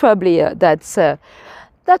 that's probably that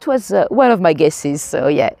was one of my guesses. So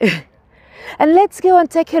yeah, and let's go and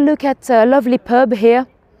take a look at a lovely pub here.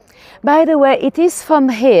 By the way, it is from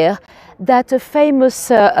here that a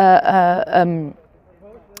famous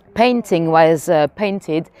painting was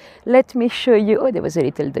painted. Let me show you. Oh, there was a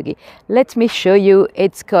little doggy. Let me show you.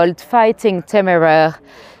 It's called Fighting Temeraire.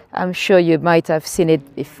 I'm sure you might have seen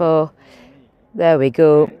it before. There we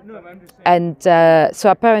go. And so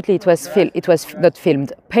apparently it was not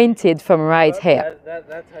filmed, painted from right here.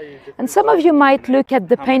 And some of you might look at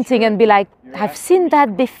the painting and be like, I've seen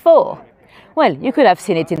that before. Well, you could have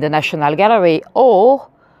seen it in the National Gallery, or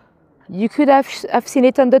you could have seen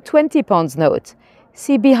it on the £20 note.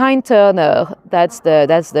 See behind Turner, that's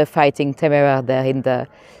the Fighting Temeraire there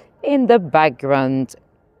in the background.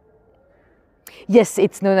 Yes,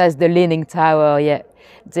 it's known as the Leaning Tower, yeah,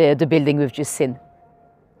 the building we've just seen.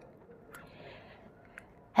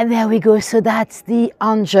 And there we go. So that's the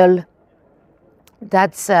Angel.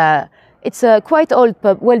 That's it's a quite old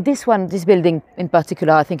pub. Well, this building in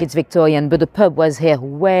particular, I think it's Victorian, but the pub was here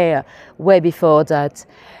way before that.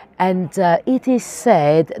 And it is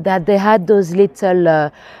said that they had those little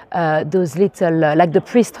like the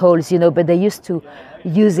priest holes, you know, but they used to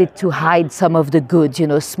use it to hide some of the goods, you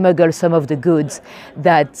know, smuggle some of the goods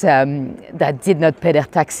that did not pay their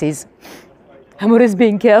taxes. I'm always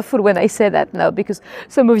being careful when I say that now, because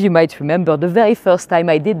some of you might remember the very first time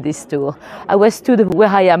I did this tour, I was stood where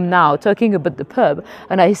I am now talking about the pub,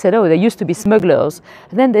 and I said, oh, there used to be smugglers.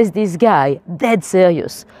 And then there's this guy, dead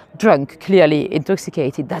serious, drunk, clearly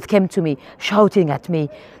intoxicated, that came to me, shouting at me,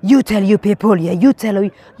 you tell you people on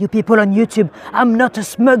YouTube, I'm not a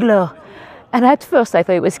smuggler. And at first I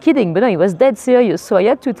thought he was kidding, but no, he was dead serious. So I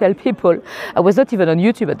had to tell people, I was not even on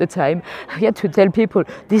YouTube at the time, I had to tell people,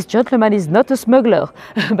 this gentleman is not a smuggler.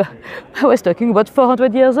 But I was talking about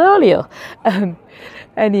 400 years earlier.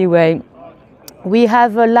 Anyway, we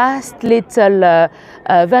have a last little,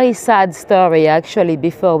 very sad story actually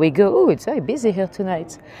before we go. Oh, it's very busy here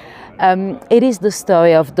tonight. It is the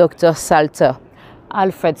story of Dr. Salter,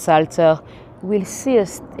 Alfred Salter. We'll see a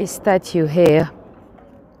statue here.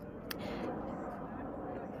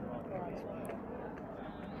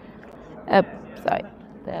 Sorry,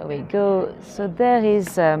 there we go. So there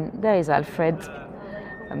is Alfred.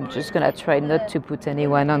 I'm just gonna try not to put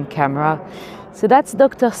anyone on camera. So that's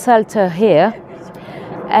Dr. Salter here,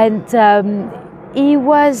 and he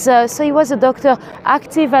was a doctor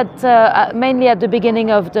active at mainly at the beginning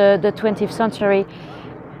of the 20th century.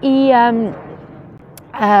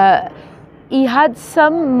 He had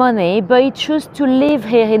some money, but he chose to live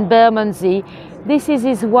here in Bermondsey. This is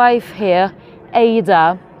his wife here,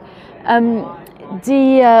 Ada.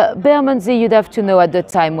 The Bermondsey, you'd have to know at the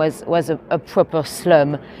time, was a proper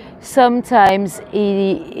slum. Sometimes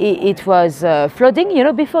it was flooding, you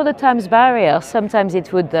know, before the Thames Barrier. Sometimes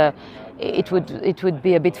it would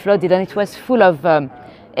be a bit flooded, and it was full of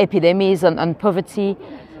epidemics and poverty.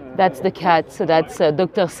 That's the cat. So that's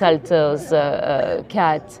Dr. Salter's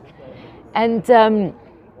cat, and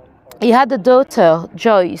he had a daughter,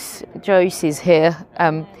 Joyce. Joyce is here,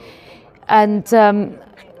 and.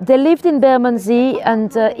 They lived in Bermondsey,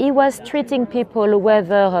 and he was treating people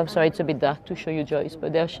whether, I'm sorry, it's a bit dark to show you Joyce,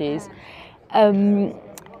 but there she is.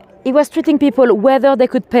 He was treating people whether they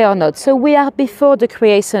could pay or not. So we are before the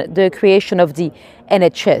creation of the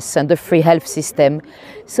NHS and the free health system.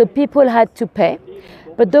 So people had to pay,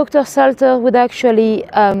 but Dr. Salter would actually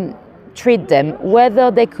treat them. Whether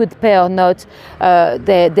they could pay or not,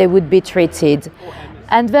 they would be treated.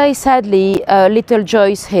 And very sadly, little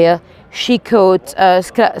Joyce here, she caught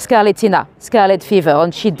scarlet fever,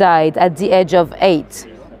 and she died at the age of 8.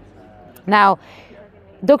 Now,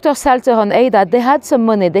 Dr. Salter and Ada, they had some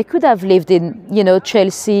money. They could have lived in, you know,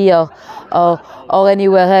 Chelsea or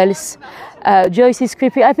anywhere else. Joyce is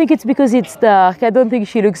creepy. I think it's because it's dark. I don't think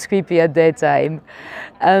she looks creepy at that time.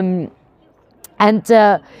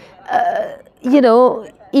 You know,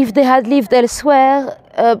 if they had lived elsewhere,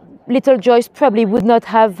 little Joyce probably would not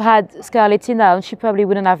have had scarlatina and she probably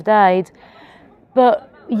wouldn't have died. But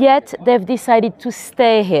yet they've decided to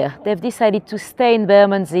stay here. They've decided to stay in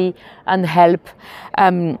Bermondsey and help.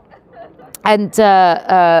 The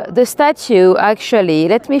statue, actually,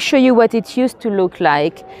 let me show you what it used to look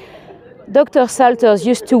like. Dr. Salters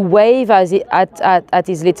used to wave at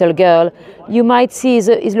his little girl. You might see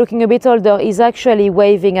he's looking a bit older. He's actually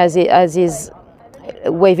waving as he's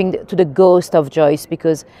waving to the ghost of Joyce,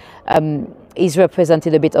 because he's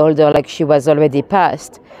represented a bit older, like she was already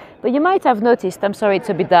passed. But you might have noticed, I'm sorry it's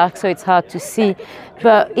a bit dark so it's hard to see,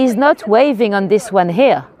 but he's not waving on this one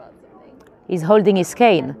here. He's holding his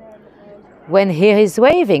cane. When here he's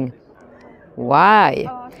waving. Why?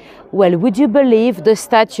 Well, would you believe the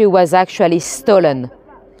statue was actually stolen?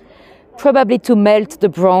 Probably to melt the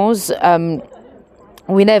bronze.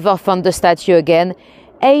 We never found the statue again.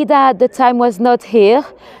 Ada at the time was not here.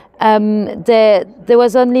 There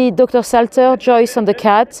was only Dr. Salter, Joyce and the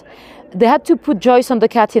cat. They had to put Joyce and the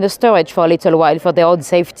cat in a storage for a little while for their own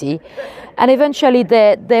safety. And eventually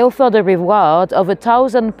they offered a reward of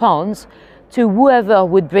 £1,000 to whoever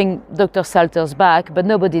would bring Dr. Salters back, but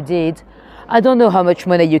nobody did. I don't know how much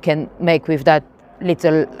money you can make with that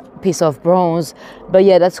little piece of bronze, but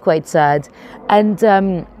yeah, that's quite sad. And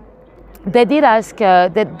they did ask,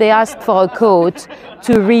 they asked for a quote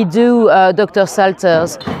to redo Dr.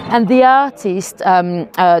 Salters, and the artist,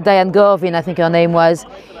 Diane Garvin, I think her name was,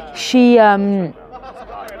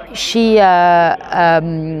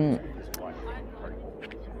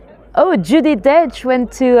 oh, Judy Dench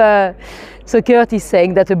went to, so Kurt is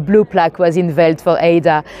saying that a blue plaque was unveiled for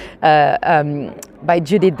Ada by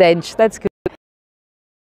Judy Dench. That's good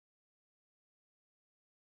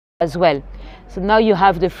as well. So now you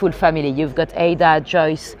have the full family. You've got Ada,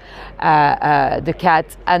 Joyce, the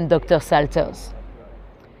cat, and Dr. Salters.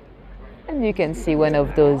 And you can see one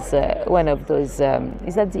of those,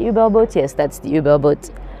 is that the Uber boat? Yes, that's the Uber boat.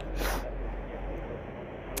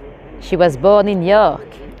 She was born in York.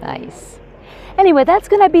 Nice. Anyway, that's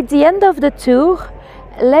gonna be the end of the tour.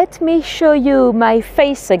 Let me show you my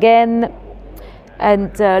face again,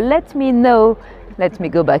 and let me know. Let me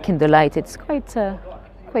go back in the light. It's quite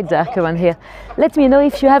dark around here. Let me know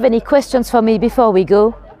if you have any questions for me before we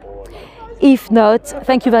go. If not,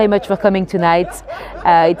 thank you very much for coming tonight.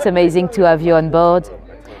 It's amazing to have you on board.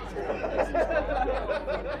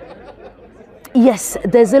 Yes,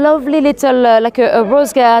 there's a lovely little, like a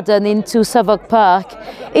rose garden into Southwark Park.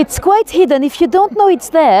 It's quite hidden if you don't know it's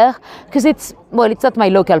there, because it's not my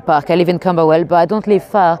local park. I live in Camberwell, but I don't live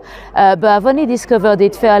far. But I've only discovered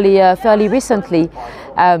it fairly recently.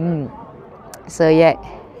 So yeah,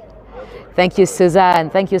 thank you, Suzanne.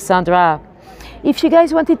 Thank you, Sandra. If you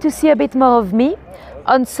guys wanted to see a bit more of me,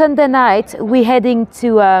 on Sunday night we're heading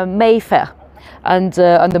to Mayfair and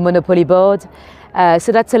on the Monopoly board.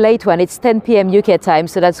 So that's a late one. It's 10 p.m. UK time,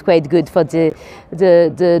 so that's quite good for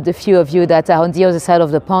the few of you that are on the other side of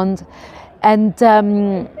the pond. And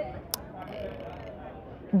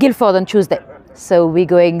Guildford on Tuesday. So we're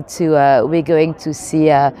going to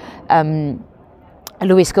see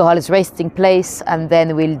Lewis Corral's resting place, and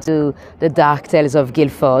then we'll do the Dark Tales of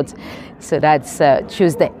Guildford. So that's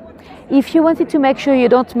Tuesday. If you wanted to make sure you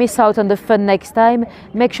don't miss out on the fun next time,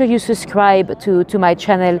 make sure you subscribe to my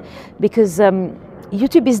channel, because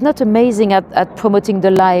YouTube is not amazing at promoting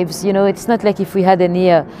the lives. You know, it's not like if we had any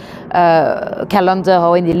calendar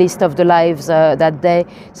or any list of the lives that day.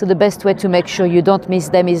 So the best way to make sure you don't miss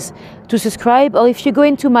them is to subscribe, or if you go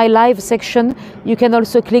into my live section, you can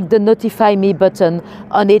also click the notify me button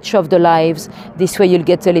on each of the lives. This way you'll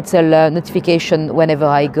get a little notification whenever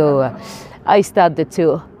I start the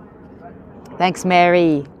tour. Thanks,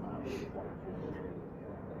 Mary.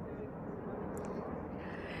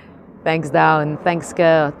 Thanks, Dawn. Thanks,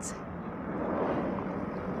 Kurt.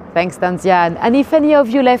 Thanks, Tanzian. And if any of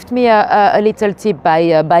you left me a little tip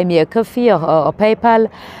by buy me a coffee or PayPal,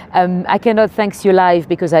 I cannot thank you live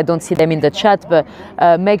because I don't see them in the chat, but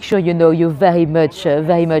make sure you know you're very much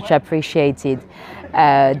appreciated.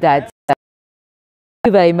 Thank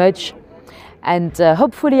you very much. And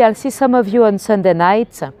hopefully I'll see some of you on Sunday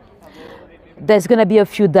night. There's going to be a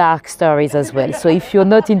few dark stories as well. So if you're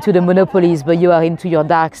not into the monopolies, but you are into your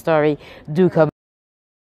dark story, do come.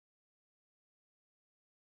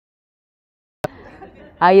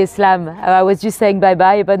 Hi, Islam. I was just saying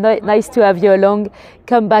bye-bye, but nice to have you along.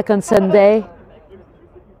 Come back on Sunday.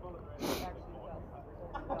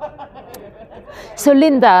 So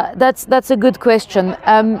Linda, that's a good question.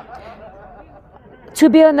 To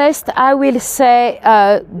be honest, I will say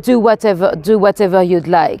do whatever you'd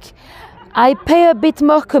like. I pay a bit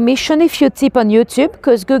more commission if you tip on YouTube,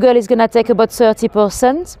 because Google is going to take about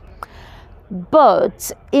 30%.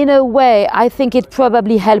 But in a way, I think it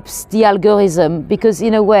probably helps the algorithm, because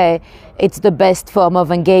in a way, it's the best form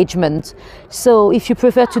of engagement. So if you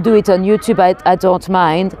prefer to do it on YouTube, I don't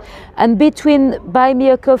mind. And between Buy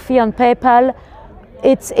Me a Coffee and PayPal,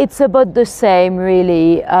 it's about the same,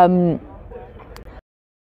 really.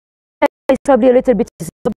 It's probably a little bit, so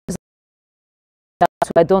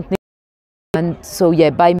I don't need. And so yeah,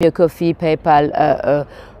 Buy Me a Coffee, PayPal,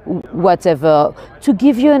 whatever. To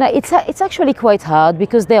give you an, it's actually quite hard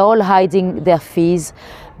because they're all hiding their fees.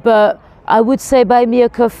 But I would say Buy Me a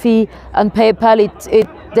Coffee and PayPal,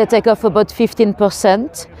 they take off about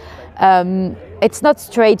 15%. It's not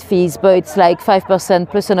straight fees, but it's like 5%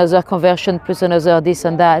 plus another conversion plus another this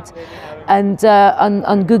and that. And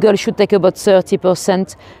on Google should take about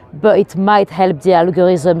 30%, but it might help the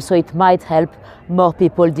algorithm, so it might help more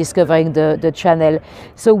people discovering the channel.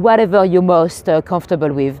 So whatever you're most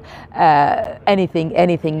comfortable with,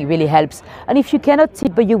 anything really helps. And if you cannot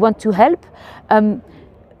tip but you want to help,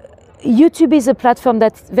 YouTube is a platform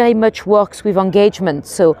that very much works with engagement.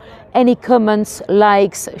 So any comments,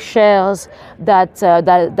 likes, shares,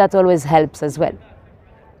 that always helps as well.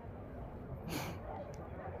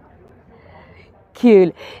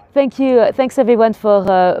 Cool. Thank you. Thanks everyone for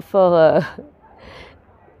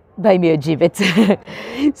buy me a gibbet.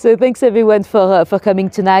 So thanks everyone for coming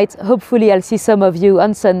tonight. Hopefully I'll see some of you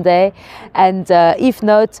on Sunday, and if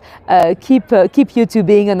not, keep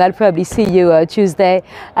YouTubing, and I'll probably see you Tuesday.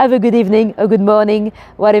 Have a good evening, a good morning,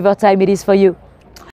 whatever time it is for you.